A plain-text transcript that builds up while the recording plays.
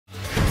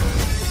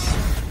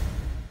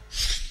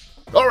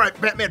Alright,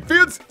 Batman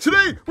fans,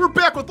 today we're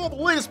back with all the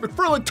latest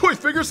McFarlane Toys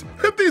figures,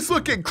 and these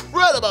look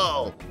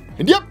incredible!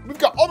 And yep, we've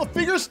got all the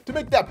figures to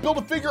make that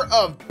Build-A-Figure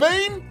of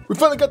Bane. We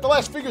finally got the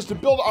last figures to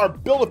build our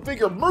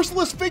Build-A-Figure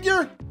Merciless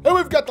figure. And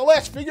we've got the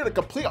last figure to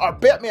complete our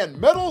Batman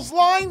Metals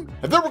line.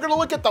 And then we're gonna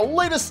look at the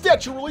latest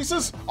statue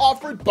releases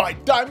offered by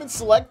Diamond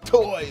Select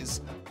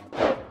Toys.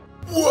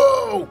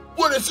 Whoa!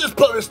 What is this,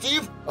 Brother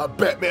Steve? A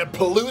Batman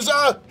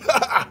Palooza?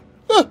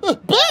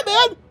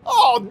 Batman?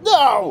 Oh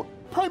no!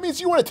 Probably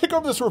means you want to take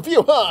over this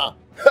review, huh?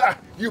 Ha!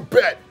 You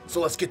bet! So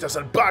let's get this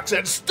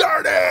unboxing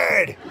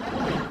started!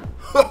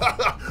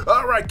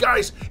 Alright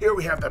guys, here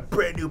we have the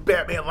brand new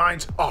Batman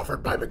lines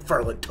offered by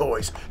McFarlane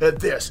Toys, and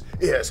this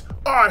is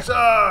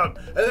awesome!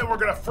 And then we're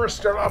gonna first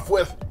start off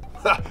with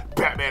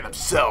Batman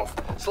himself.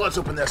 So let's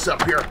open this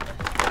up here.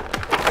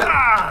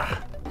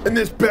 And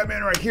this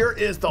Batman right here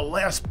is the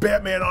last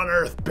Batman on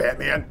Earth,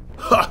 Batman.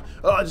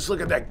 Just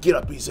look at that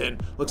getup he's in.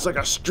 Looks like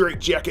a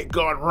straitjacket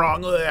gone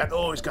wrong. Look at that.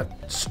 Oh, he's got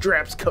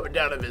straps coming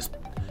down of his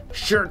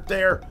shirt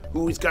there.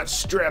 Ooh, he's got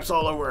straps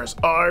all over his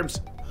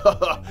arms.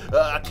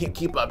 I can't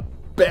keep a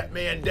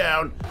Batman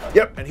down.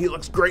 Yep, and he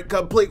looks great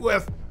complete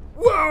with,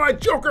 whoa, a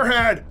Joker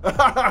head.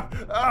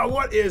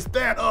 What is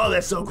that? Oh,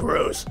 that's so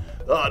gross.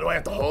 Do I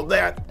have to hold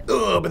that?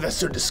 Oh, but that's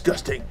so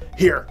disgusting.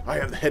 Here, I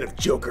have the head of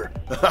Joker.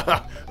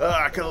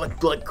 I kind of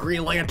look like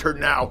Green Lantern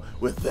now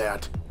with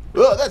that.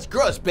 Oh, that's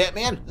gross,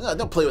 Batman.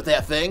 Don't play with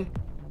that thing.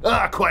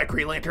 Quiet,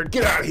 Green Lantern,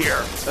 get out of here.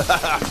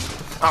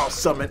 I'll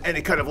summon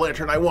any kind of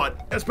lantern I want,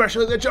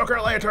 especially the Joker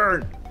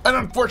Lantern. And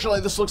unfortunately,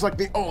 this looks like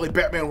the only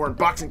Batman we're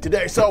unboxing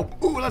today, so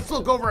let's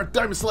look over at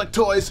Diamond Select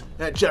Toys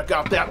and check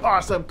out that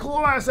awesome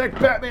classic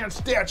Batman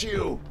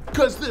statue.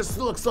 Because this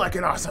looks like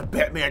an awesome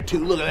Batman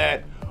too, look at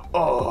that.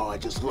 Oh, I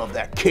just love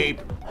that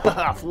cape,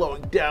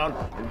 flowing down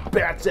and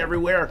bats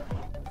everywhere.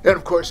 And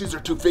of course, these are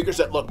two figures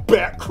that look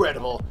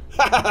bat-credible.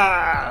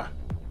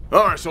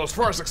 Alright, so as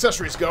far as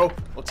accessories go,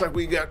 looks like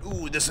we got,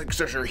 this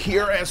accessory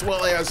here, as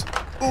well as,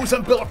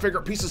 some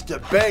Build-A-Figure pieces to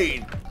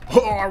Bane.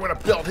 Oh, I want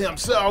to build him,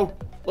 so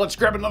let's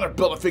grab another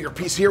Build-A-Figure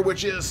piece here,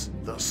 which is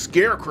the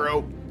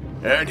Scarecrow.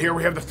 And here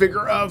we have the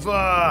figure of,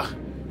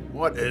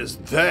 what is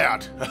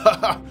that?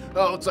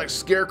 Oh, looks like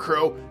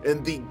Scarecrow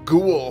in the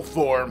ghoul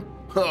form.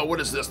 What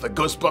is this, the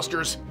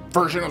Ghostbusters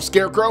version of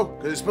Scarecrow?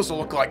 Because it's supposed to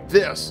look like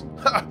this.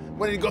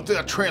 When did you go through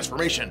that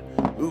transformation?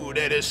 Ooh,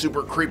 that is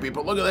super creepy,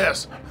 but look at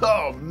this.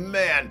 Oh,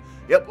 man.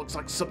 Yep, looks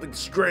like something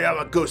straight out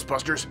of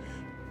Ghostbusters.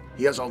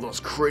 He has all those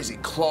crazy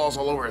claws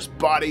all over his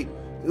body.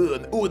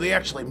 Ooh, they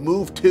actually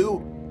move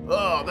too.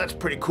 Oh, that's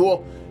pretty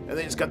cool. And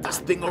then he's got this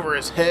thing over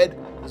his head,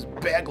 this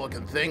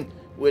bag-looking thing,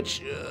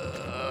 which,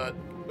 I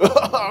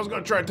was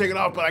gonna try to take it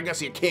off, but I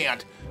guess you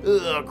can't.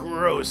 Ugh,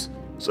 gross.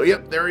 So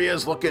yep, there he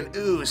is looking,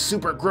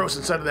 super gross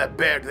inside of that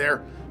bag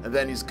there. And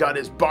then he's got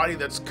his body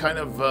that's kind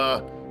of,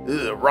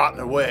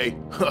 rotting away.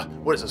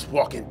 What is this,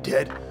 Walking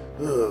Dead?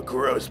 Ugh,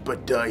 gross,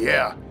 but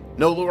yeah.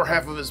 No lower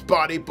half of his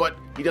body, but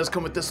he does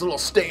come with this little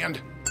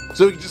stand.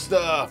 So he can just,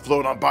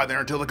 float on by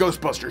there until the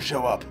Ghostbusters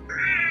show up.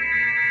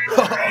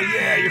 Oh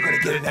yeah, you're gonna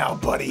get it now,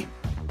 buddy.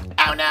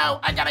 Oh no,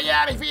 I gotta get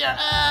out of here.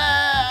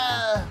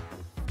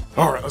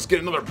 Alright, let's get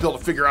another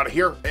Build-A-Figure out of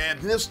here. And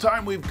this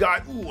time we've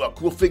got, a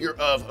cool figure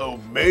of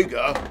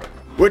Omega.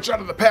 Which out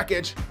of the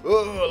package,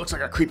 looks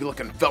like a creepy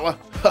looking fella.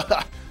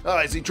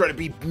 Is he trying to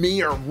be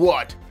me or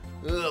what?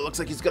 Looks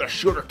like he's got a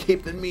shorter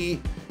cape than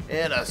me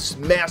and a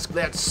mask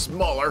that's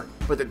smaller,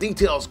 but the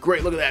detail is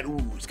great. Look at that.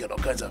 Ooh, he's got all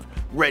kinds of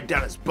red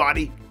down his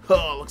body.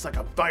 Oh, looks like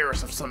a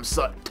virus of some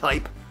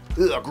type.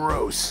 Ugh,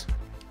 gross.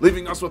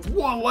 Leaving us with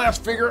one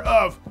last figure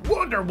of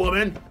Wonder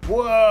Woman.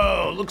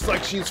 Whoa, looks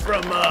like she's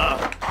from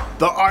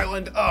the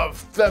island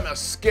of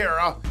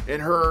Themyscira in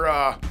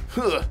her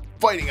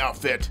fighting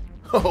outfit.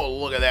 Oh,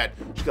 look at that.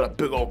 She's got a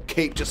big old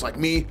cape just like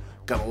me.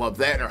 Gotta love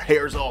that, and her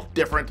hair's all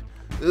different.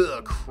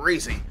 Ugh,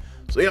 crazy.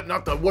 So yep,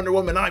 not the Wonder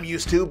Woman I'm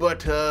used to,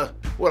 but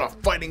what a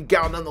fighting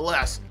gal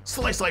nonetheless.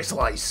 Slice, slice,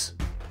 slice.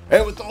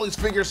 And with all these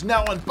figures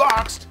now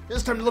unboxed,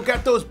 it's time to look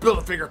at those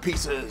Build-A-Figure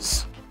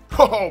pieces.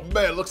 Oh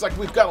man, looks like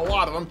we've got a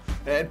lot of them.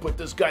 And put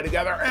this guy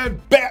together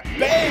and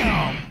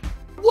bam!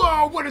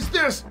 Whoa, what is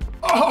this?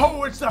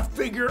 Oh, it's the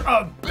figure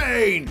of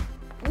Bane.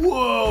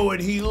 Whoa,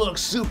 and he looks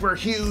super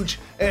huge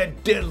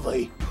and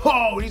deadly.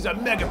 Oh, he's a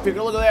mega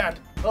figure, look at that.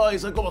 Oh,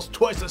 he's like almost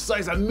twice the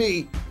size of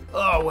me.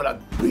 Oh, what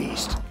a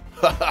beast.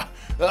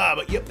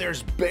 But yep,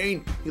 there's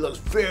Bane. He looks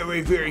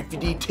very, very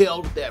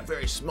detailed with that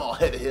very small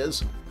head of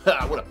his.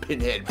 What a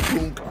pinhead.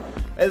 Boom.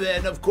 And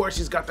then, of course,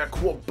 he's got that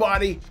cool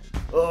body.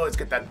 Oh, he's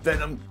got that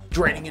venom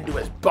draining into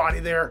his body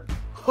there.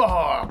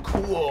 Oh,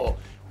 cool.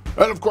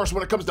 And of course,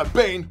 when it comes to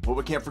Bane, well,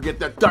 we can't forget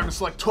that Diamond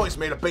Select Toys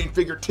made a Bane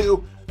figure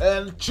too.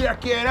 And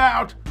check it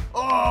out.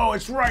 Oh,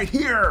 it's right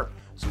here.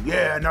 So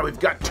yeah, now we've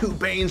got two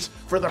Banes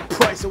for the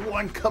price of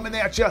one coming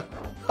at you.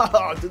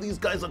 Haha, do these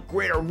guys look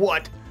great or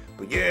what?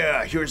 But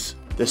yeah, here's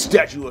the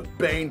statue of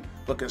Bane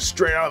looking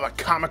straight out of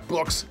the comic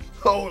books.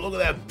 Oh, look at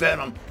that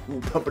venom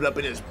pumping up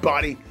in his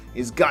body.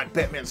 He's got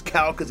Batman's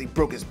cowl because he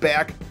broke his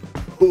back.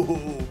 Oh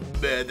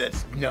man,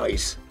 that's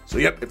nice. So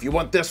yep, if you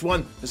want this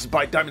one, this is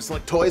by Diamond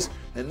Select Toys,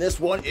 and this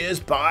one is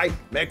by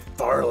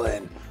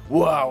McFarlane.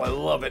 Wow, I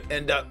love it.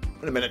 And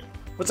wait a minute,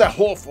 what's that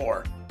hole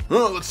for?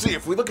 Oh, let's see,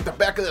 if we look at the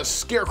back of this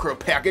Scarecrow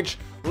package,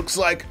 looks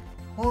like,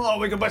 oh,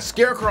 we can put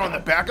Scarecrow on the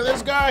back of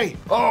this guy?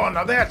 Oh,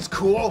 now that's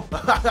cool.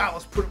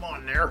 Let's put him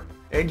on there.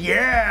 And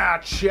yeah,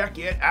 check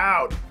it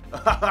out.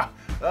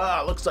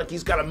 Looks like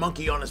he's got a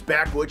monkey on his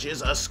back, which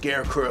is a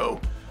Scarecrow.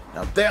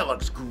 Now that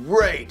looks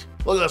great.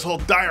 Look at this whole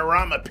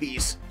diorama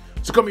piece.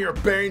 So come here,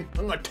 Bane,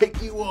 I'm gonna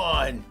take you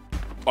on.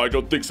 I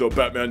don't think so,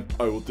 Batman.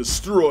 I will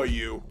destroy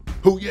you.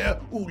 Oh yeah?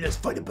 Ooh, let's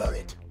fight about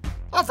it.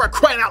 Oh, for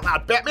crying out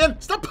loud, Batman!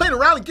 Stop playing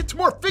around and get to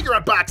more figure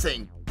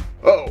unboxing!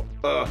 Oh,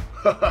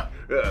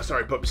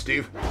 sorry, Puppet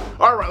Steve.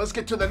 All right, let's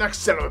get to the next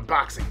set of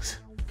unboxings.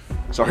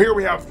 So here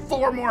we have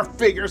 4 more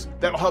figures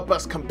that'll help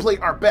us complete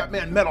our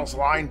Batman Metals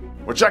line,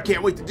 which I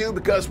can't wait to do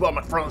because, well,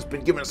 McFarlane's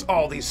been giving us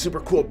all these super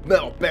cool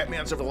metal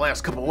Batmans over the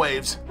last couple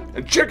waves.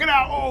 And check it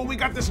out, oh, we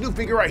got this new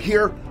figure right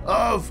here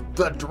of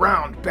the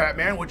drowned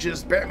Batman, which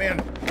is Batman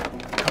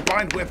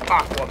combined with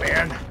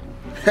Aquaman.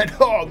 And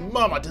oh,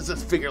 mama, does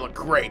this figure look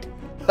great.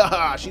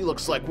 Haha, she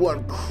looks like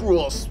one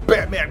cruel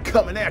Batman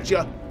coming at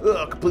you.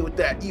 Complete with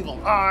that evil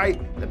eye,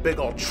 the big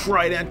old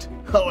trident,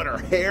 oh, and her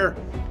hair.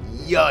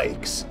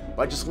 Yikes.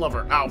 I just love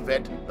her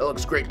outfit. That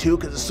looks great too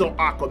because it's so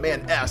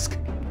Aquaman-esque.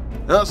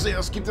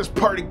 Let's keep this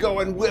party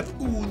going with,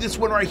 ooh, this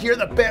one right here,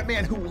 the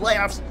Batman Who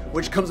Laughs,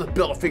 which comes with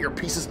Build-A-Figure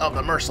pieces of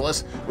the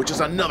Merciless, which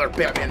is another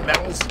Batman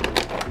Metals.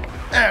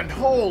 And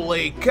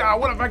holy cow,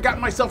 what have I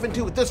gotten myself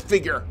into with this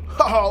figure?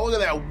 Oh, look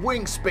at that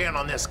wingspan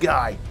on this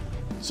guy.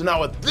 So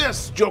now with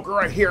this Joker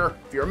right here,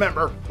 if you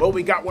remember, well,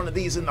 we got one of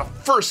these in the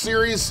first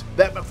series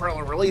that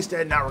McFarlane released,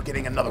 and now we're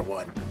getting another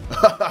one.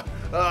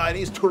 And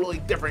he's totally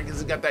different because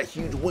he's got that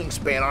huge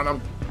wingspan on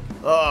him.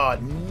 Oh,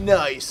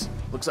 nice.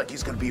 Looks like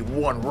he's going to be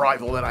one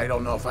rival that I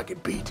don't know if I can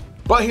beat.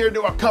 But here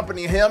to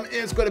accompany him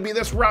is going to be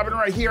this Robin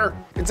right here.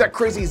 It's that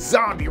crazy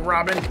zombie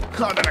Robin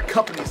that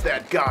accompanies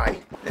that guy.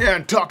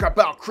 And talk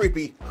about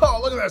creepy. Oh,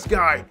 look at this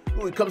guy.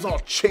 Ooh, he comes all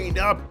chained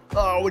up.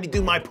 Oh, what do you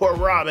do, my poor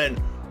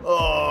Robin?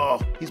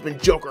 Oh, he's been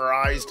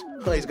Jokerized.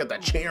 Oh, he's got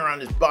that chain around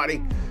his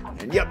body.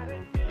 And yep,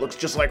 looks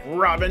just like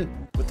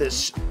Robin with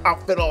his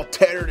outfit all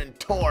tattered and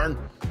torn.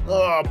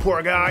 Oh,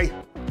 poor guy.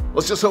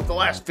 Let's just hope the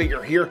last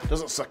figure here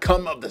doesn't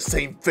succumb of the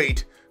same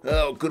fate.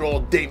 Oh, good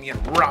old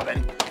Damian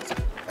Robin.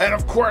 And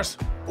of course,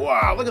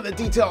 wow, look at the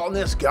detail on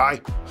this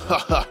guy.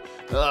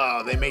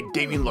 Oh, they made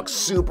Damian look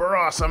super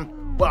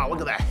awesome. Wow,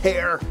 look at the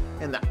hair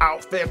and the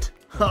outfit.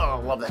 Oh, I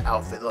love that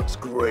outfit, it looks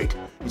great.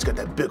 He's got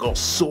that big old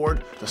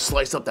sword to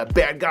slice up that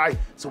bad guy.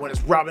 So when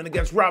it's Robin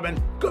against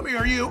Robin, come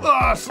here you,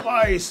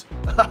 slice.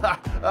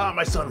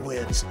 My son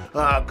wins.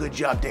 Good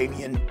job,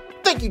 Damian.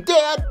 Thank you,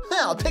 Dad.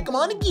 I'll take him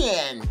on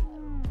again.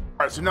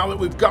 All right, so now that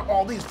we've got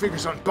all these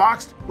figures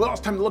unboxed, well, it's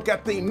time to look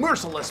at the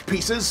Merciless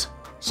pieces.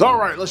 So all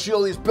right, let's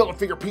show these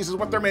Build-A-Figure pieces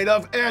what they're made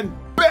of, and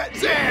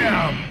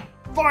Bat-Zam!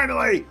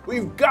 Finally,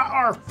 we've got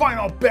our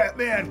final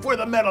Batman for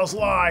the Metals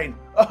line.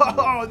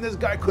 Oh, and this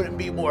guy couldn't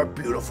be more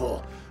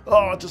beautiful.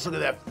 Oh, just look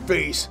at that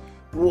face.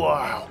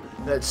 Wow,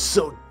 that's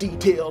so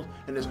detailed,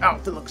 and his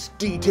outfit looks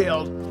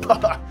detailed.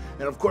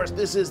 And of course,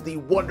 this is the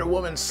Wonder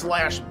Woman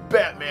 /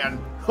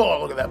 Batman. Oh,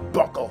 look at that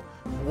buckle.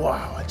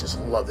 Wow, I just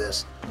love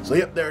this. So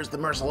yep, there's the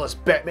Merciless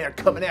Batman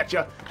coming at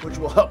you, which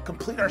will help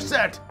complete our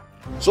set.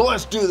 So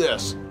let's do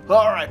this.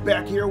 All right,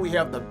 back here we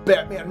have the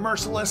Batman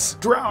Merciless,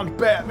 Drowned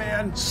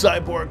Batman,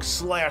 Cyborg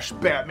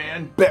 /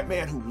 Batman,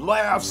 Batman Who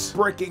Laughs,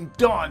 Breaking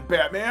Dawn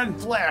Batman,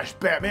 Flash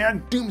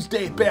Batman,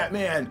 Doomsday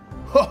Batman.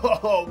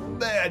 Oh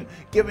man,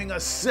 giving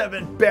us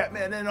 7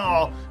 Batman in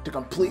all to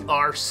complete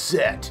our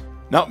set.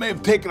 Now it may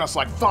have taken us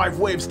like 5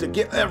 waves to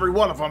get every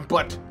one of them,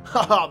 but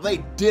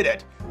they did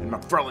it. And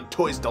McFarlane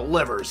Toys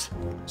delivers.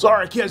 So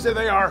alright kids, there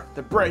they are,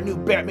 the brand new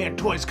Batman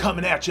toys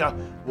coming at ya.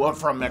 One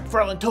from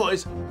McFarlane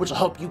Toys, which will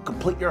help you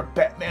complete your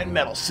Batman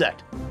metal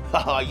set.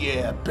 Haha,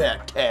 yeah,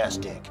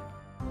 Bat-tastic.